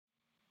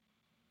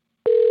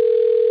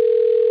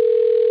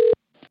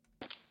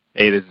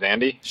Hey, this is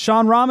Andy.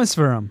 Sean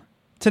Rameswaram.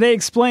 Today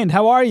Explained.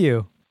 How are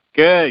you?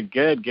 Good.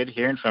 Good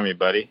hearing from you,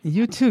 buddy.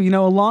 You too. You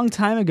know, a long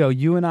time ago,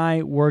 you and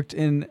I worked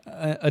in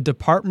a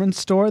department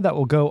store that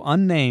will go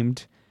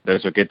unnamed.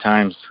 Those were good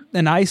times.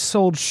 And I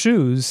sold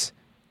shoes,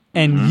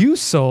 and you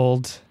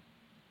sold...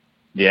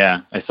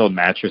 Yeah, I sold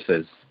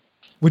mattresses.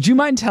 Would you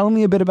mind telling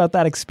me a bit about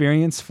that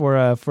experience for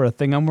a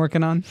thing I'm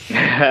working on?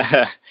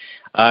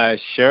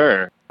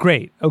 Sure.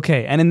 Great.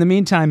 Okay. And in the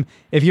meantime,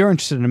 if you're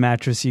interested in a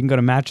mattress, you can go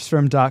to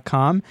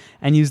mattressfirm.com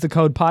and use the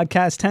code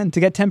podcast10 to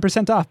get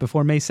 10% off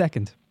before May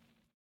 2nd.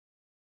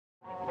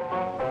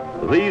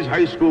 These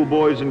high school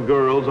boys and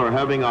girls are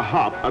having a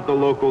hop at the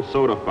local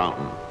soda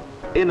fountain.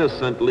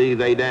 Innocently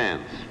they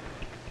dance.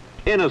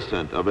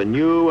 Innocent of a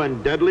new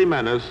and deadly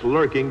menace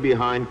lurking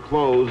behind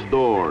closed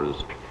doors.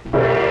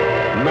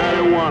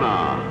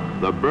 Marijuana,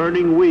 the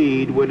burning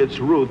weed with its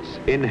roots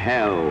in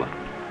hell.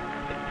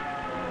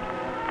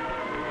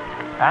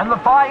 And the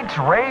fight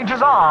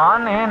rages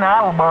on in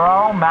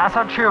Attleboro,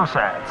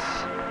 Massachusetts.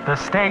 The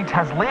state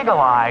has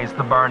legalized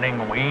the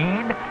burning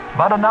weed,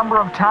 but a number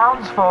of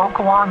townsfolk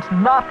want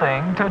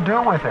nothing to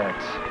do with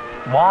it.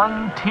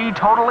 One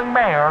teetotaling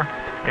mayor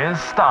is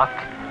stuck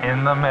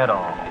in the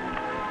middle.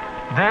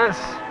 This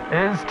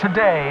is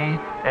Today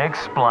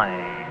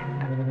Explained.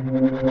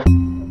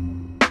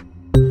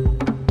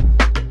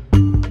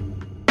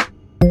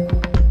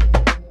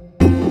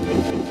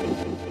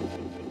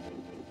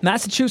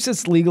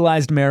 Massachusetts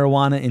legalized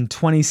marijuana in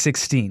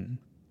 2016,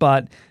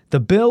 but the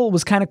bill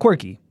was kind of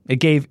quirky. It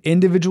gave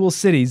individual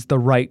cities the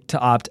right to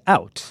opt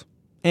out,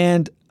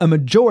 and a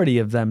majority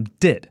of them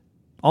did.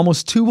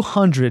 Almost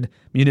 200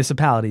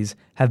 municipalities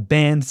have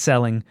banned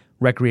selling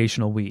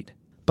recreational weed.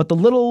 But the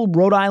little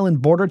Rhode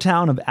Island border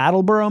town of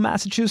Attleboro,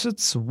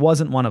 Massachusetts,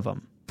 wasn't one of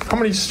them. How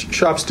many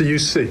shops do you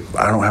see?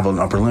 I don't have an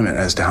upper limit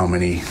as to how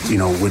many,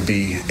 would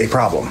be a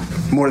problem.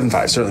 More than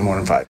 5, certainly more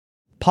than 5.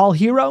 Paul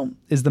Hero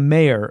is the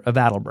mayor of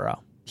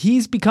Attleboro.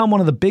 He's become one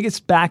of the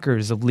biggest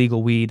backers of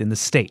legal weed in the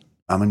state.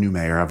 I'm a new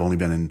mayor. I've only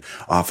been in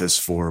office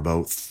for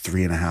about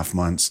 3.5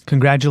 months.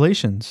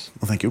 Congratulations.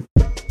 Well, thank you.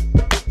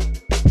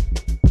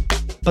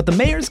 But the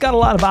mayor's got a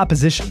lot of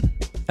opposition.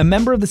 A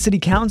member of the city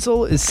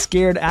council is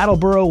scared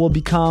Attleboro will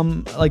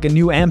become like a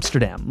new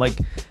Amsterdam. Like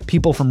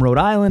people from Rhode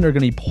Island are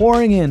going to be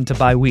pouring in to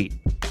buy weed.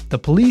 The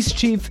police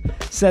chief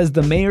says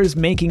the mayor's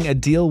making a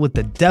deal with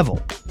the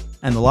devil.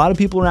 And a lot of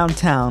people around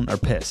town are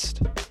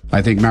pissed.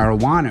 I think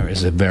marijuana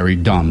is a very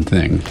dumb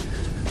thing.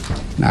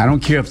 I don't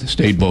care if the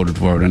state voted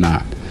for it or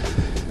not.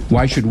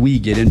 Why should we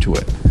get into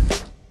it?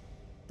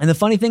 And the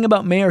funny thing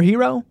about Mayor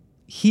Hero,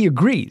 he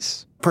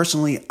agrees.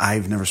 Personally,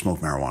 I've never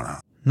smoked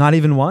marijuana. Not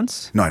even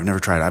once? No, I've never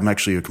tried it. I'm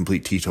actually a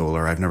complete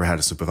teetotaler. I've never had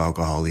a sip of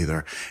alcohol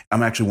either.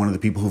 I'm actually one of the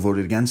people who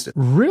voted against it.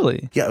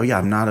 Really? Yeah,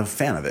 I'm not a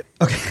fan of it.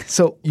 Okay,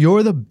 so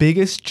you're the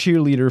biggest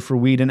cheerleader for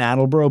weed in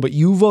Attleboro, but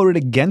you voted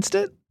against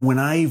it? When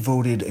I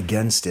voted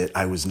against it,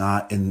 I was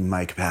not in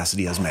my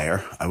capacity as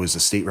mayor. I was a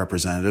state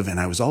representative, and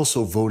I was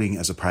also voting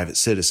as a private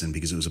citizen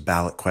because it was a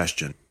ballot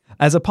question.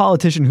 As a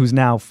politician who's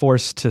now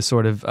forced to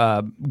sort of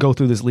go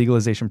through this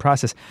legalization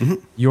process,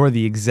 you're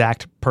the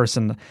exact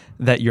person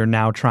that you're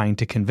now trying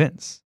to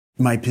convince.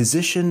 My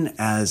position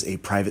as a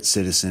private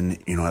citizen,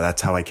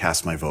 that's how I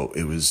cast my vote.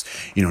 It was,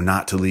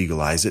 not to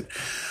legalize it.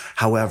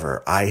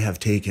 However, I have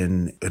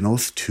taken an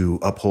oath to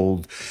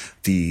uphold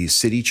the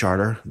city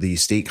charter, the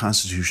state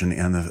constitution,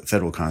 and the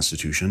federal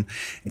constitution.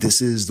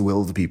 This is the will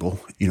of the people.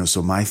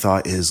 So my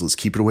thought is let's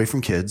keep it away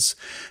from kids,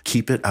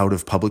 keep it out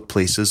of public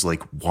places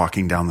like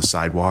walking down the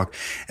sidewalk,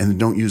 and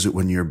don't use it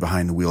when you're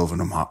behind the wheel of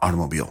an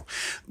automobile.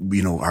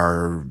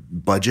 Our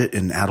budget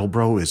in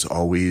Attleboro is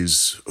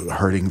always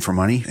hurting for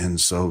money. And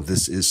so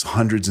this is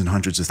hundreds and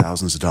hundreds of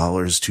thousands of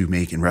dollars to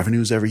make in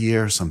revenues every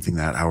year, something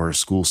that our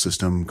school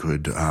system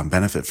could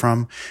benefit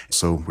from.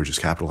 So we're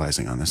just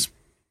capitalizing on this.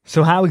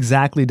 So how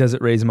exactly does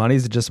it raise money?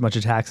 Is it just a bunch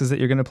of taxes that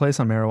you're going to place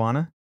on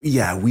marijuana?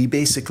 Yeah, we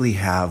basically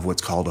have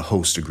what's called a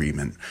host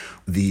agreement.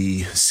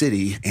 The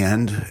city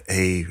and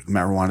a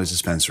marijuana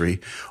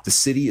dispensary, the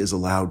city is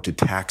allowed to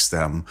tax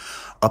them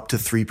up to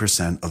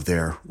 3% of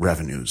their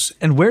revenues.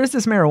 And where is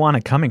this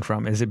marijuana coming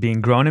from? Is it being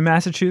grown in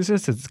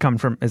Massachusetts? Is it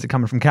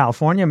coming from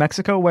California,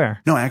 Mexico?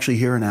 Where? No, actually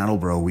here in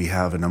Attleboro, we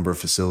have a number of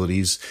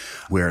facilities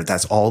where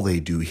that's all they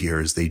do here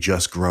is they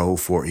just grow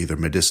for either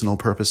medicinal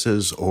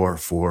purposes or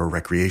for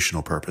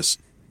recreational purpose.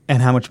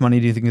 And how much money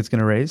do you think it's going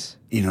to raise?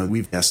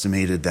 We've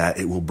estimated that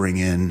it will bring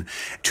in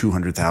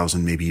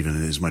 $200,000, maybe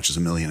even as much as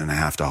 $1.5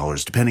 million,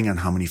 depending on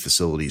how many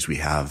facilities we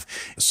have.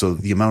 So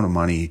the amount of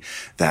money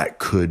that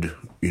could,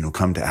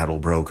 come to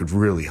Attleboro could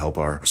really help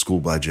our school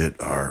budget,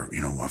 our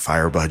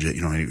fire budget.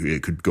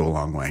 It could go a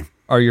long way.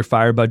 Are your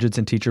fire budgets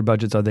and teacher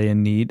budgets, are they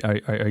in need?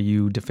 Are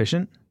you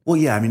deficient? Well,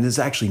 yeah, there's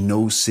actually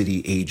no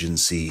city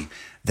agency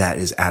that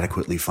is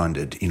adequately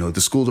funded.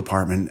 The school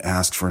department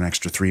asked for an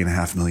extra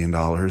 $3.5 million,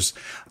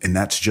 and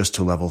that's just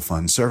to level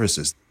fund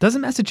services.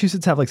 Doesn't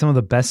Massachusetts have like some of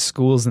the best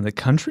schools in the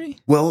country?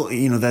 Well,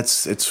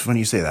 it's funny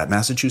you say that.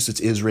 Massachusetts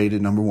is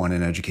rated number one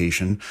in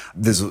education.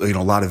 There's,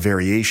 a lot of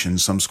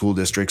variations. Some school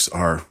districts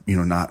are,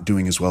 not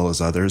doing as well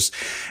as others.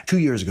 2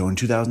 years ago, in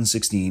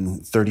 2016,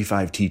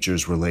 35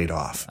 teachers were laid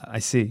off. I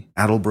see.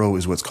 Attleboro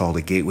is what's called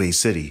a gateway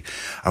city.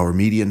 Our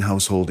median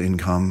household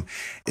income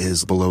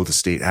is below the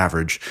state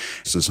average.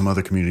 So some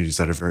other communities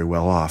that are very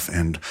well off.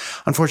 And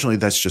unfortunately,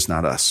 that's just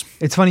not us.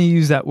 It's funny you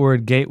use that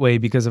word gateway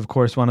because, of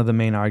course, one of the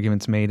main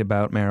arguments made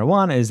about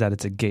marijuana is that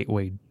it's a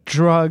gateway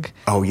drug.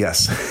 Oh,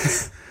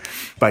 yes.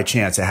 By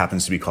chance, it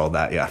happens to be called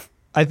that, yeah.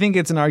 I think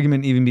it's an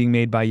argument even being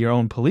made by your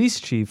own police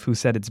chief who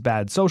said it's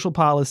bad social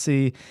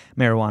policy,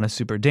 marijuana's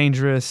super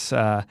dangerous.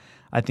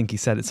 I think he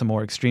said it some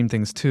more extreme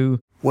things too.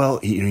 Well,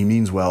 he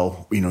means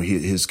well.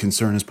 His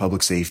concern is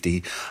public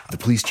safety. The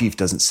police chief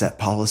doesn't set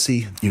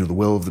policy. The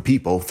will of the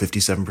people,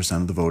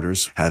 57% of the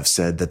voters have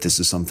said that this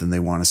is something they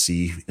want to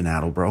see in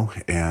Attleboro,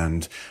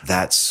 and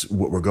that's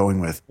what we're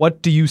going with.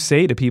 What do you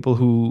say to people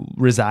who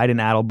reside in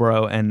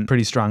Attleboro and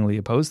pretty strongly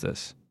oppose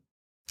this?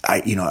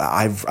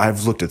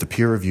 I've looked at the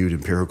peer-reviewed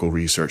empirical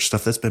research,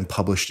 stuff that's been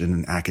published in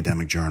an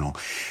academic journal.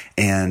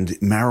 And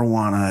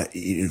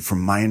marijuana, from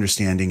my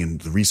understanding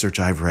and the research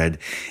I've read,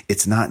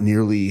 it's not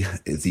nearly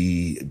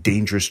the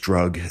dangerous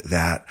drug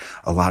that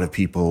a lot of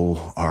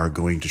people are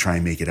going to try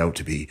and make it out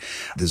to be.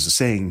 There's a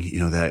saying,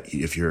 that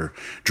if you're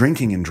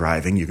drinking and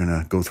driving, you're going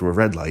to go through a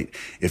red light.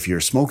 If you're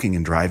smoking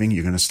and driving,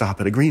 you're going to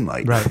stop at a green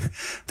light. Right.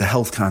 The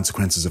health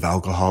consequences of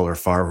alcohol are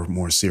far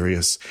more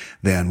serious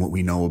than what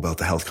we know about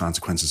the health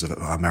consequences of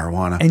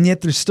marijuana. And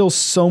yet there's still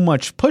so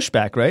much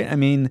pushback, right? I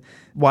mean,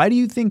 why do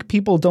you think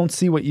people don't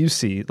see what you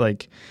see,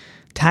 like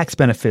tax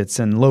benefits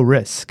and low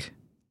risk?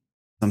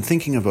 I'm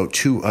thinking about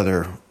two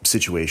other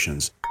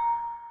situations.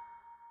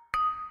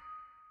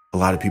 A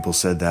lot of people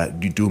said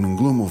that doom and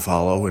gloom will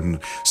follow and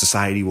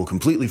society will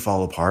completely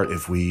fall apart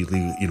if we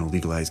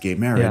legalize gay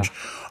marriage.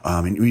 Yeah.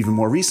 And even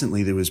more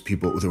recently, there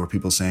were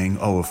people saying,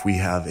 if we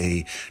have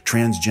a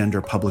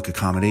transgender public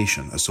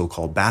accommodation, a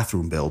so-called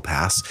bathroom bill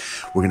pass,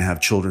 we're going to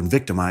have children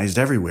victimized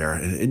everywhere.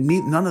 And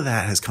none of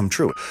that has come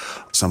true.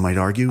 Some might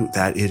argue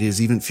that it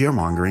is even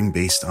fear-mongering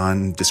based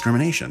on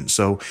discrimination.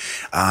 So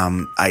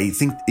I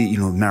think,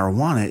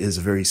 marijuana is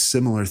a very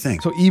similar thing.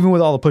 So even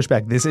with all the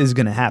pushback, this is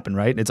going to happen,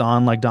 right? It's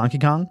on like Donkey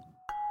Kong?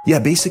 Yeah,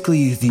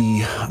 basically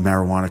the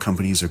marijuana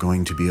companies are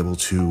going to be able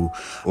to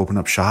open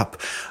up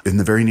shop in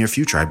the very near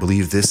future. I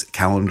believe this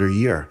calendar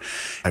year.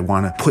 I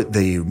want to put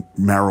the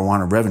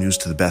marijuana revenues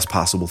to the best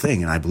possible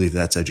thing. And I believe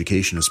that's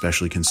education,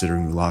 especially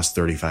considering we lost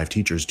 35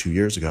 teachers 2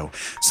 years ago.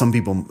 Some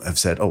people have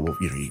said, you're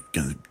going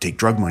to take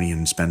drug money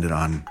and spend it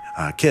on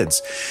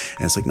kids.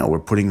 And it's like, no, we're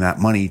putting that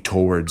money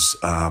towards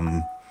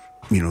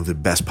the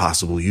best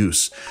possible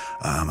use.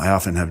 I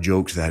often have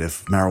joked that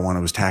if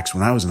marijuana was taxed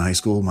when I was in high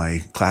school,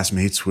 my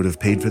classmates would have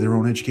paid for their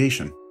own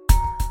education.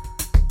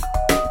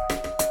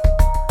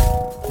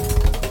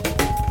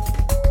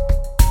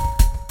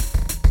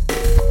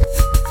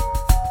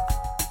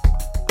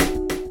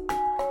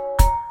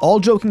 All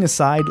joking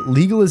aside,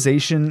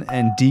 legalization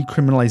and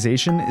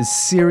decriminalization is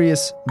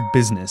serious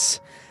business.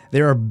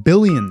 There are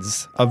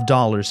billions of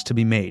dollars to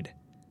be made.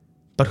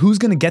 But who's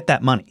going to get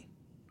that money?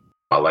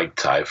 I like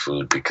Thai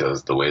food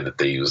because the way that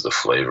they use the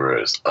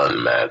flavor is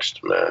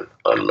unmatched, man.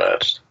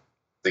 Unmatched.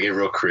 They get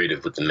real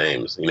creative with the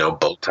names.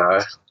 Bow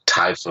tie,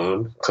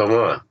 typhoon. Come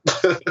on.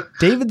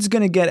 David's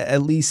going to get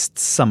at least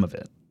some of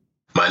it.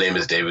 My name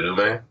is David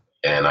Ume,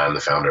 and I'm the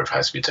founder of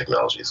High Speed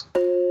Technologies.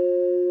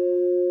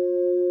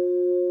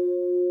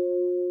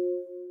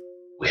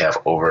 We have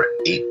over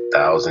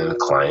 8,000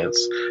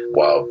 clients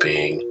while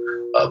being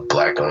a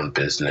Black-owned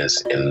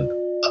business in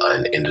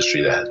an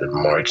industry that has been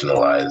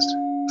marginalized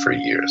for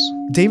years.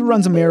 David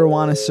runs a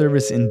marijuana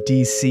service in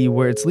D.C.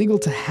 where it's legal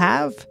to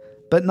have,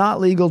 but not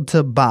legal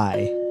to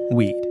buy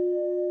weed.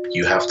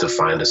 You have to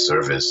find a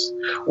service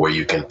where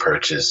you can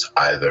purchase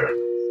either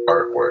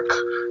artwork,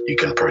 you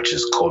can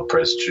purchase cold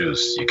pressed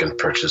juice, you can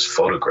purchase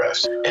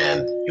photographs,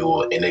 and you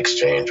will in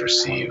exchange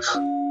receive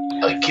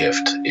a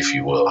gift, if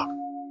you will.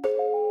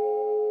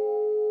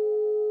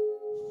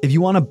 If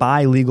you want to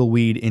buy legal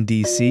weed in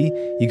D.C.,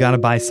 you got to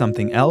buy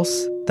something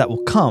else that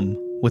will come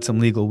with some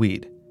legal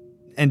weed.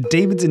 And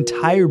David's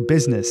entire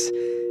business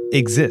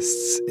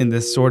exists in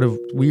this sort of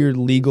weird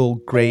legal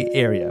gray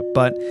area.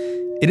 But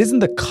it isn't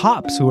the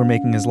cops who are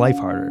making his life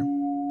harder.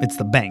 It's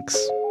the banks.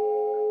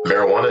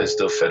 Marijuana is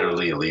still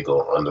federally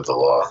illegal under the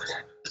law.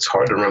 It's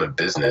hard to run a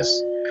business,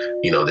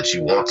 that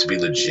you want to be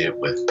legit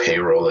with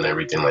payroll and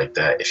everything like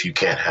that if you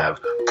can't have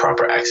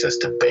proper access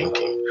to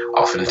banking.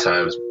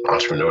 Oftentimes,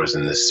 entrepreneurs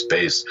in this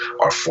space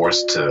are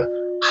forced to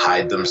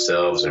hide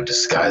themselves or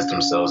disguise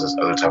themselves as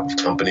other type of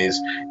companies.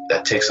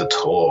 That takes a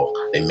toll.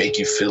 They make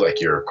you feel like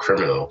you're a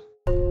criminal.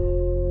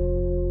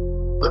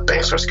 The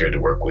banks are scared to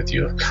work with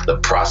you. The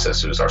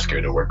processors are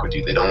scared to work with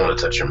you. They don't want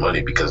to touch your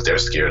money because they're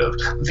scared of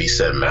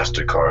Visa and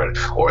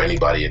MasterCard or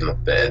anybody in the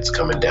feds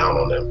coming down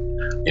on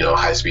them.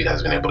 High Speed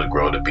has been able to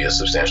grow to be a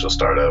substantial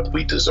startup.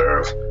 We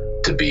deserve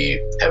to be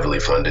heavily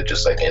funded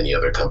just like any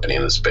other company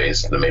in the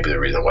space. And maybe the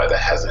reason why that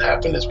hasn't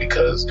happened is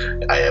because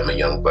I am a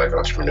young Black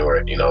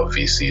entrepreneur.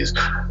 VCs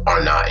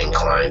are not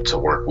inclined to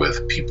work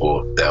with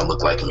people that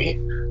look like me.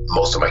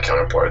 Most of my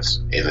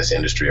counterparts in this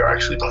industry are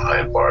actually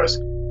behind bars.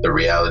 The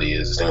reality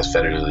is this thing is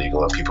federally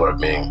legal and people are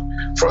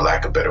being, for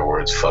lack of better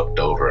words, fucked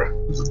over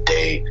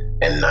day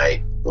and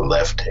night,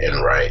 left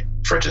and right,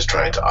 for just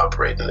trying to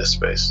operate in this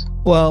space.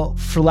 Well,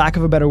 for lack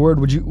of a better word,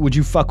 would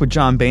you fuck with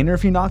John Boehner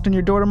if he knocked on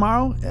your door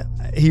tomorrow?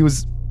 He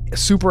was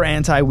super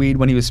anti-weed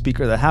when he was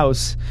Speaker of the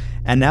House,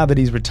 and now that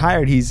he's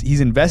retired,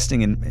 he's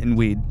investing in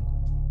weed.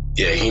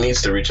 Yeah, he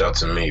needs to reach out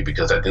to me,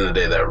 because at the end of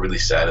the day, that really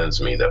saddens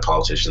me that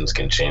politicians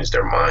can change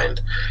their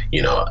mind,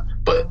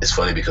 But it's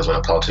funny because when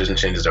a politician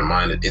changes their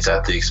mind, it's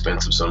at the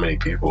expense of so many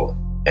people.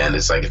 And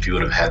it's like, if you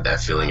would have had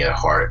that feeling at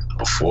heart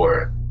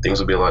before, things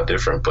would be a lot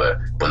different. But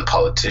when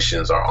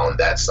politicians are on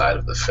that side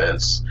of the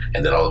fence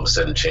and then all of a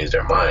sudden change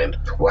their mind,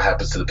 what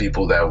happens to the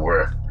people that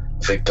were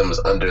victims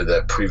under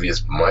that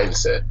previous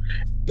mindset?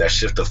 That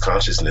shift of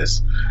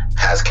consciousness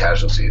has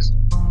casualties.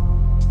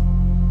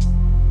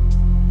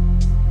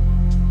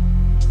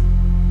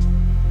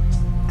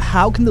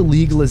 How can the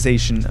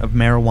legalization of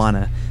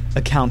marijuana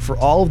account for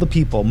all of the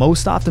people,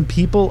 most often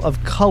people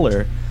of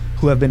color,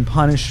 who have been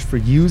punished for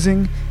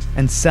using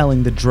and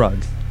selling the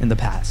drug in the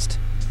past?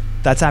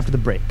 That's after the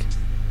break.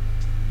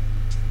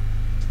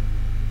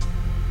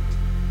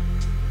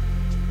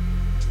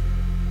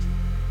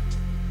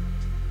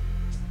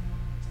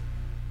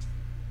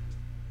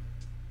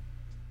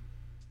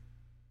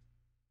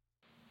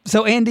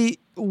 So, Andy,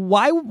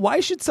 why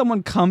should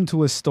someone come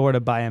to a store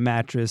to buy a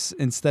mattress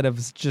instead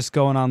of just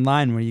going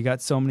online where you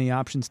got so many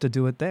options to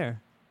do it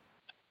there?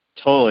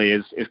 Totally.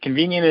 As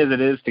convenient as it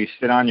is to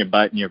sit on your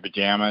butt in your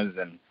pajamas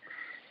and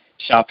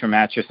shop for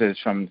mattresses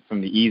from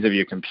the ease of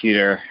your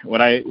computer, what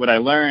I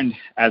learned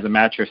as a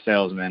mattress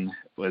salesman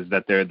was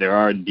that there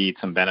are indeed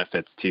some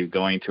benefits to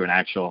going to an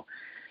actual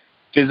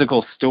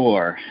physical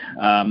store.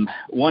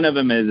 One of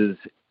them is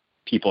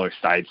people are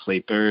side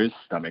sleepers,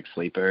 stomach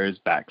sleepers,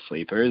 back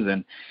sleepers,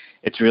 and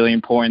it's really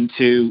important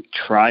to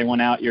try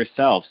one out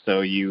yourself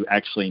so you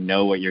actually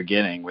know what you're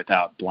getting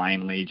without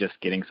blindly just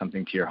getting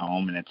something to your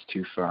home and it's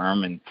too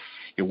firm and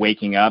you're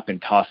waking up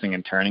and tossing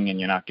and turning and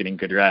you're not getting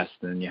good rest,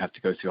 and you have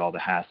to go through all the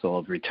hassle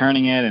of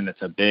returning it, and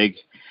it's a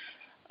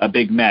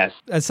big mess.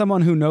 As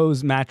someone who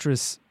knows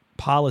mattress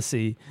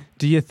policy,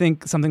 do you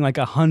think something like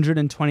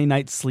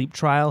 120-night sleep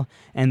trial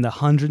and the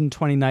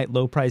 120-night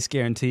low price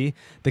guarantee,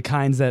 the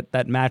kinds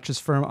that Mattress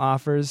Firm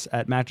offers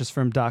at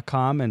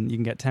mattressfirm.com, and you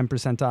can get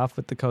 10% off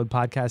with the code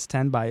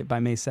podcast10 by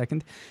May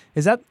 2nd,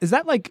 is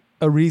that like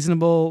a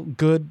reasonable,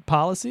 good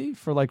policy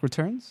for like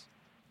returns?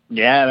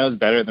 Yeah, that was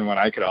better than what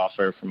I could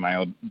offer for my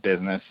own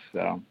business.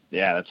 So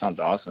yeah, that sounds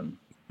awesome.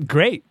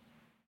 Great.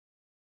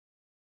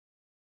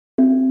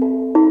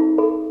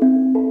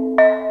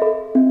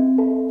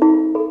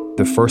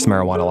 The first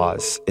marijuana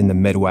laws in the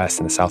Midwest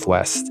and the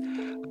Southwest,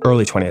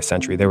 early 20th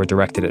century, they were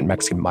directed at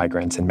Mexican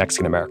migrants and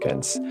Mexican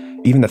Americans.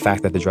 Even the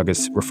fact that the drug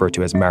is referred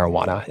to as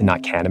marijuana and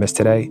not cannabis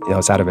today,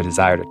 it's out of a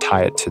desire to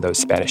tie it to those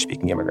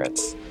Spanish-speaking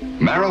immigrants.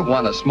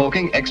 Marijuana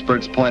smoking,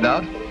 experts point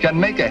out, can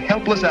make a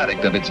helpless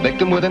addict of its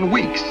victim within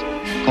weeks,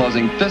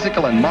 causing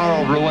physical and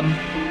moral ruin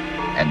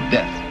and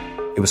death.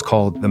 It was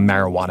called the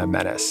marijuana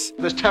menace.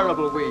 This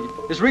terrible weed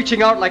is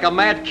reaching out like a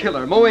mad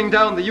killer, mowing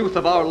down the youth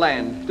of our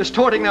land,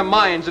 distorting their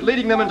minds and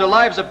leading them into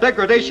lives of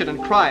degradation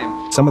and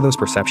crime. Some of those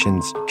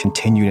perceptions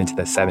continued into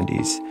the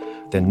 70s.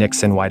 The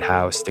Nixon White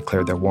House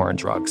declared their war on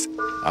drugs.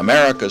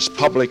 America's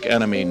public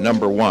enemy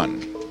number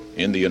one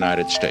in the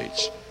United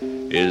States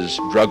is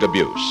drug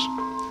abuse.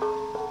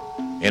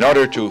 In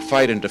order to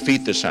fight and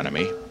defeat this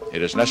enemy,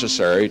 it is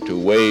necessary to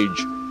wage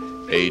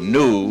a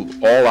new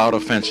all-out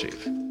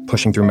offensive.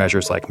 Pushing through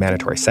measures like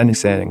mandatory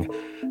sentencing,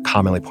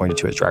 commonly pointed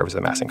to as drivers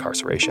of mass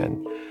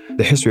incarceration.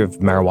 The history of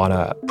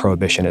marijuana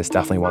prohibition is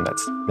definitely one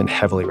that's been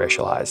heavily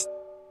racialized.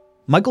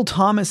 Michael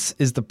Thomas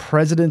is the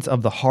president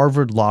of the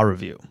Harvard Law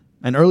Review.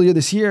 And earlier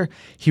this year,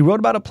 he wrote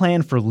about a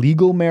plan for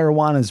legal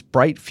marijuana's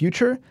bright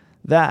future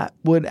that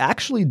would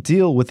actually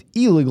deal with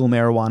illegal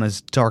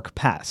marijuana's dark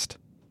past.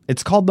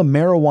 It's called the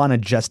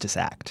Marijuana Justice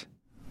Act.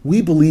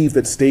 We believe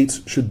that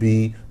states should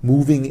be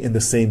moving in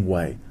the same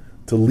way,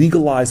 to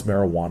legalize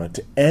marijuana,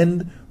 to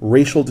end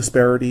racial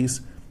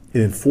disparities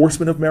in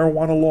enforcement of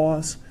marijuana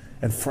laws,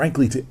 and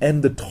frankly, to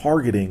end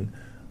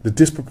the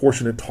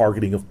disproportionate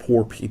targeting of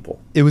poor people.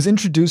 It was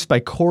introduced by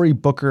Cory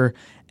Booker,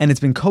 and it's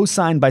been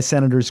co-signed by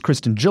Senators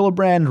Kristen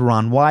Gillibrand,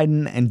 Ron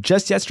Wyden, and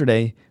just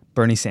yesterday,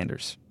 Bernie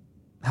Sanders.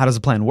 How does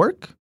the plan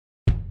work?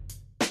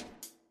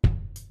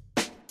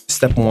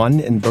 Step one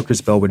in Booker's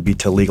bill would be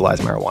to legalize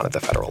marijuana at the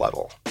federal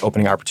level,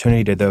 opening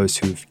opportunity to those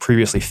who've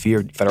previously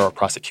feared federal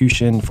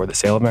prosecution for the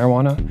sale of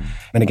marijuana.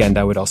 And again,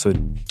 that would also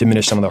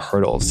diminish some of the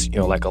hurdles,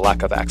 like a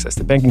lack of access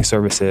to banking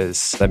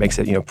services that makes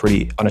it,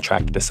 pretty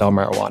unattractive to sell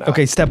marijuana.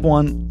 Okay, step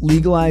one,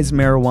 legalize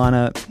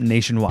marijuana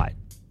nationwide.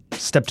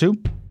 Step two?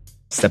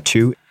 Step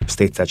two,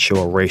 states that show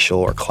a racial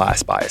or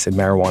class bias in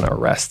marijuana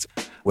arrests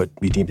would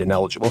be deemed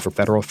ineligible for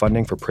federal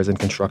funding for prison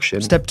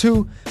construction. Step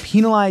 2,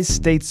 penalize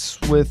states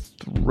with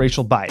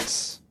racial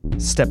bias.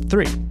 Step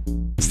 3.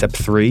 Step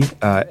 3,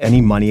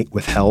 any money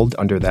withheld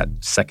under that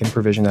second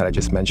provision that I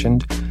just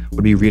mentioned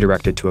would be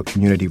redirected to a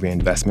community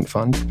reinvestment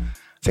fund.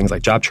 Things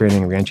like job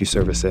training, reentry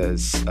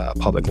services,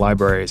 public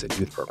libraries, and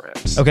youth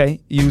programs. Okay,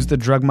 use the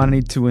drug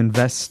money to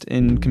invest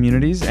in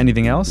communities.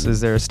 Anything else?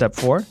 Is there a step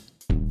 4?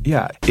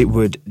 Yeah, it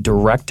would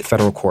direct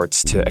federal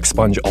courts to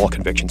expunge all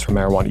convictions for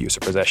marijuana use or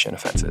possession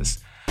offenses.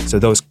 So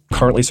those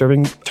currently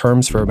serving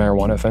terms for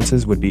marijuana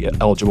offenses would be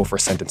eligible for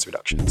sentence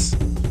reductions.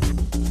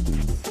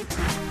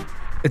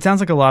 It sounds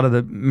like a lot of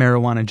the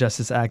Marijuana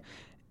Justice Act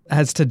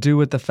has to do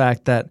with the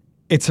fact that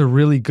it's a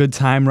really good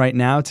time right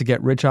now to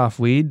get rich off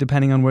weed,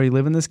 depending on where you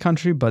live in this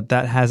country, but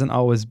that hasn't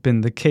always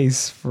been the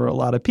case for a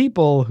lot of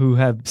people who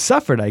have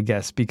suffered, I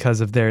guess, because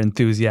of their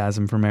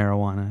enthusiasm for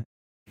marijuana.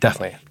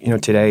 Definitely.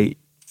 Today,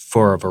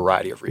 for a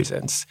variety of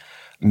reasons,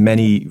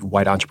 many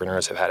white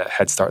entrepreneurs have had a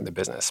head start in the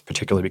business,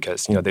 particularly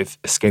because, they've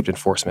escaped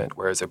enforcement,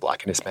 whereas their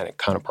Black and Hispanic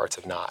counterparts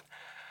have not.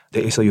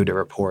 The ACLU did a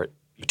report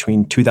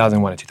between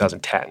 2001 and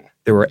 2010.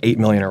 There were 8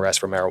 million arrests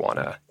for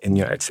marijuana in the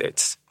United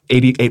States.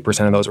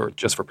 88% of those were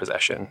just for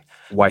possession.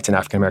 Whites and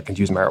African Americans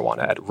use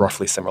marijuana at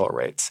roughly similar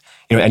rates.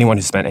 Anyone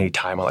who's spent any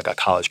time on a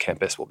college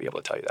campus will be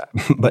able to tell you that.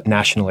 But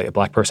nationally, a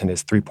Black person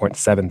is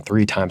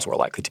 3.73 times more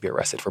likely to be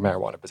arrested for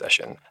marijuana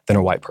possession than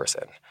a white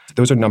person.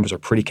 Those numbers are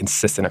pretty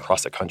consistent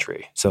across the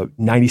country. So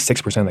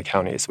 96% of the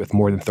counties with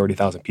more than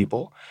 30,000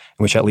 people,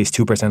 in which at least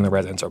 2% of the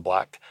residents are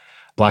Black,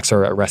 Blacks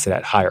are arrested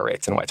at higher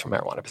rates than whites for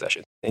marijuana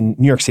possession. In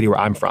New York City, where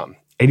I'm from,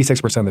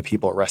 86% of the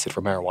people arrested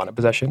for marijuana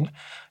possession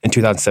in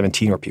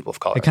 2017 were people of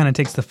color. It kind of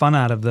takes the fun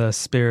out of the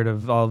spirit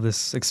of all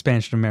this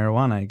expansion of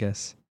marijuana, I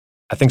guess.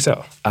 I think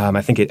so.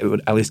 I think it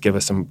would at least give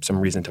us some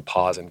reason to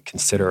pause and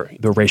consider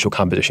the racial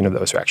composition of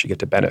those who actually get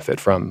to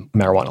benefit from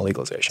marijuana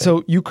legalization.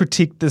 So you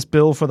critiqued this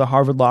bill for the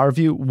Harvard Law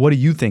Review. What do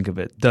you think of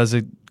it? Does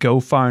it go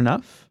far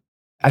enough?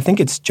 I think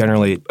it's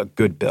generally a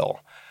good bill.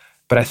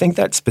 But I think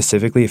that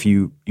specifically if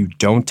you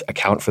don't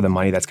account for the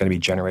money that's going to be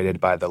generated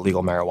by the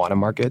legal marijuana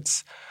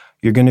markets,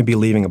 you're going to be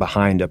leaving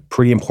behind a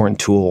pretty important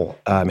tool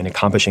in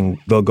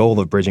accomplishing the goal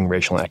of bridging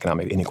racial and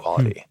economic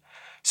inequality.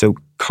 So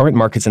current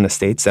markets in the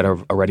states that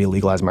have already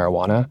legalized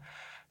marijuana,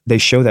 they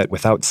show that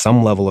without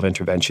some level of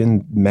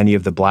intervention, many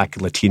of the Black,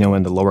 Latino,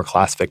 and the lower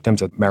class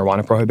victims of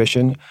marijuana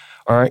prohibition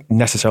aren't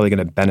necessarily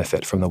going to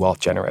benefit from the wealth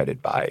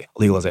generated by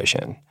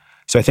legalization.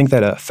 So I think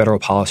that a federal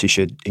policy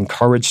should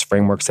encourage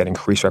frameworks that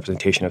increase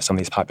representation of some of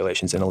these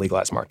populations in a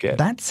legalized market.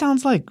 That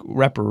sounds like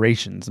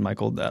reparations,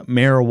 Michael,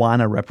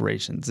 marijuana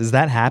reparations. Is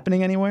that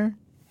happening anywhere?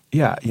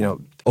 Yeah,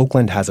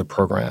 Oakland has a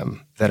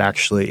program that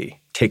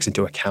actually takes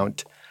into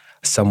account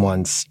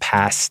someone's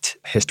past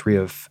history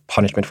of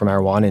punishment for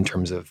marijuana in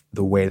terms of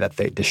the way that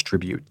they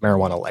distribute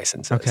marijuana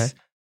licenses. Okay.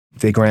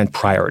 They grant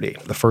priority.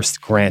 The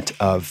first grant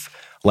of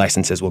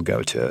licenses will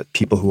go to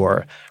people who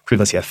are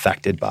previously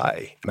affected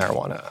by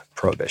marijuana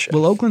prohibition.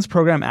 Will Oakland's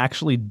program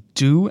actually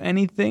do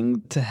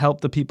anything to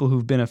help the people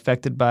who've been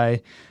affected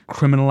by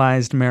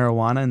criminalized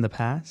marijuana in the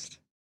past?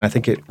 I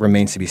think it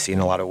remains to be seen in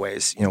a lot of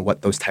ways,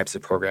 what those types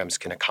of programs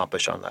can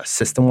accomplish on a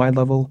system-wide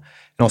level,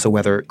 and also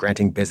whether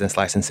granting business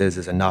licenses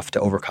is enough to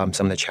overcome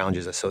some of the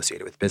challenges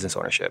associated with business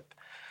ownership.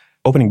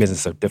 Opening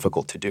businesses are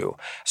difficult to do.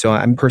 So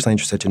I'm personally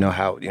interested to know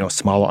how,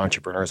 smaller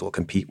entrepreneurs will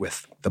compete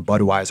with the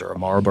Budweiser or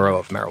Marlboro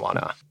of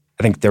marijuana.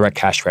 I think direct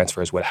cash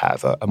transfers would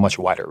have a much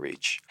wider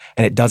reach.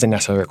 And it doesn't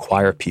necessarily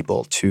require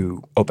people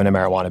to open a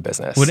marijuana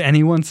business. Would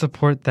anyone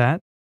support that?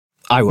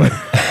 I would.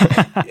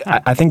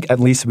 I think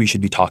at least we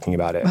should be talking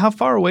about it. How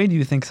far away do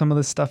you think some of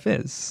this stuff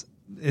is?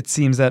 It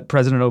seems that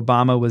President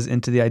Obama was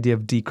into the idea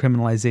of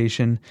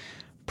decriminalization.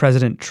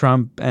 President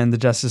Trump and the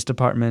Justice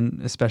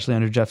Department, especially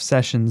under Jeff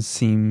Sessions,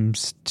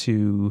 seems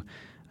to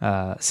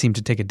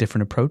take a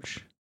different approach.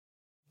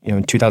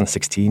 In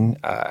 2016,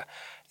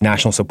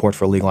 national support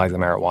for legalizing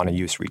marijuana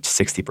use reached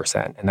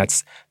 60%, and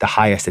that's the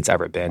highest it's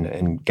ever been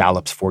in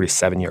Gallup's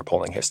 47-year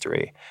polling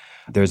history.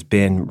 There's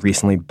been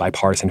recently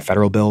bipartisan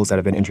federal bills that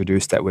have been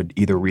introduced that would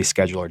either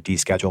reschedule or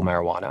deschedule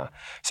marijuana.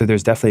 So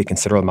there's definitely a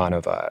considerable amount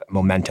of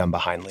momentum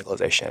behind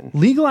legalization.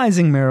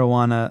 Legalizing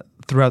marijuana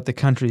throughout the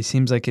country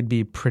seems like it'd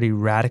be pretty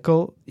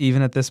radical,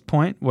 even at this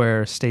point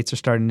where states are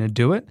starting to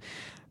do it.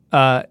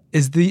 Are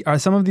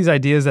some of these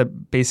ideas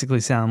that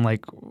basically sound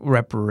like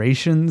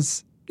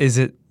reparations, is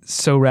it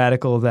so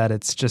radical that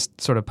it's just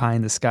sort of pie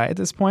in the sky at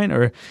this point?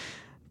 Or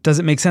does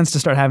it make sense to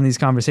start having these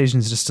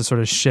conversations just to sort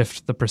of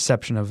shift the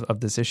perception of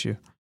this issue?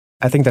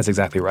 I think that's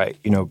exactly right.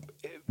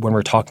 When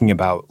we're talking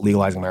about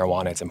legalizing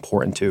marijuana, it's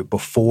important to,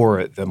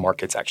 before the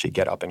markets actually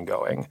get up and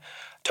going,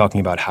 talking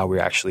about how we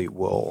actually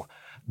will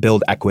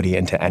build equity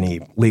into any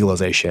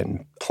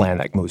legalization plan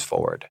that moves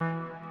forward.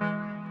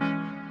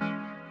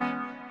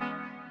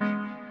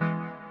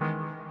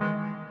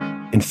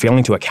 In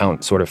failing to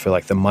account sort of for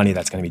the money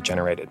that's going to be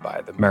generated by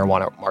the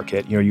marijuana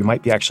market, you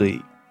might be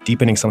actually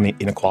deepening some of the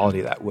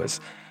inequality that was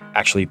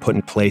actually put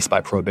in place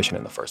by prohibition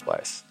in the first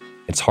place.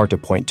 It's hard to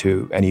point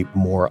to any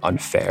more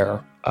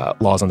unfair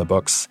laws on the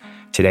books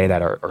today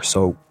that are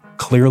so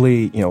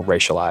clearly,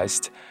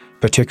 racialized,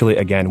 particularly,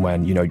 again,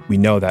 when, we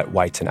know that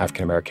whites and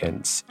African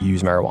Americans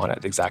use marijuana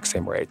at the exact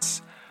same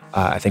rates.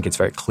 I think it's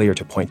very clear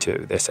to point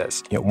to this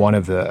as, one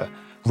of the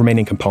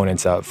remaining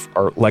components of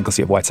our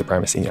legacy of white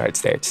supremacy in the United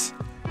States.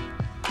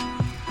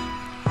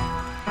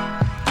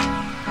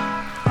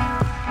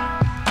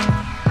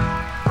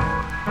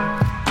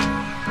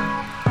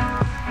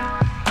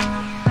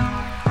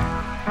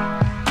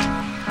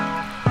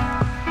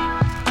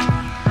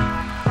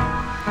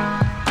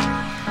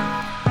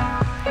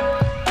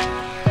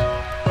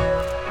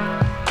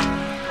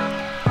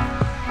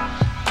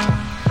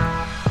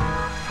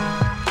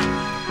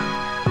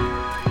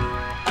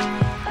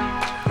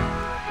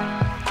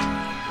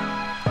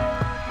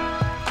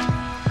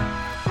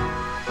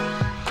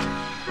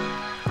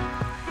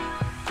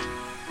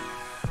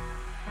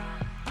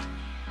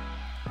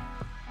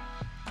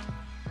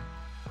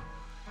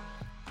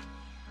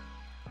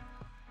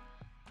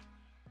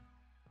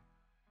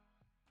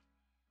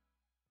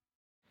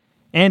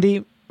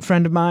 Andy,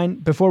 friend of mine,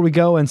 before we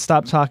go and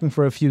stop talking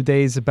for a few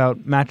days about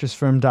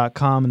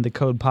mattressfirm.com and the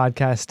code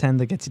podcast10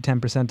 that gets you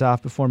 10%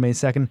 off before May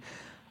 2nd,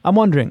 I'm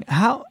wondering,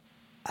 how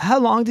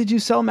long did you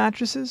sell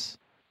mattresses?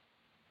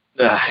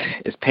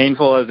 As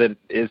painful as it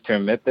is to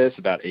admit this,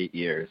 about 8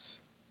 years.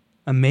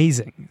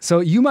 Amazing. So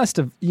you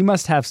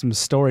must have some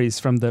stories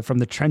from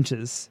the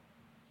trenches.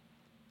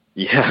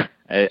 Yeah,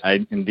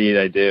 I indeed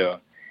I do.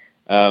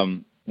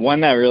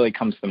 One that really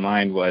comes to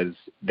mind was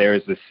there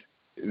was this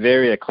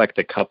very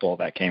eclectic couple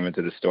that came into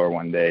the store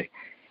one day,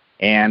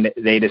 and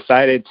they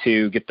decided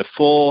to get the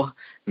full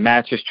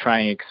mattress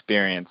trying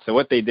experience. So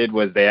what they did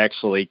was they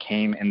actually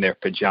came in their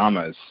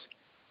pajamas,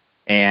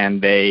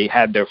 and they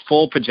had their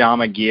full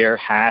pajama gear,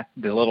 hat,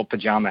 the little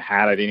pajama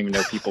hat. I didn't even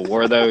know people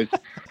wore those,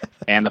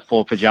 and the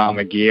full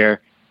pajama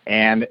gear.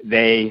 And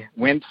they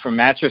went from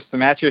mattress to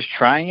mattress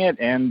trying it,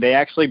 and they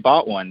actually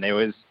bought one. They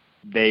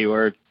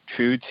were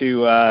true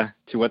to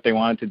what they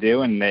wanted to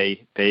do, and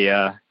they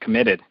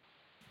committed.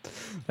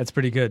 That's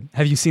pretty good.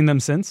 Have you seen them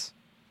since?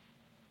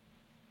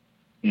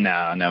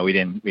 No, we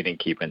didn't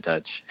keep in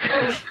touch.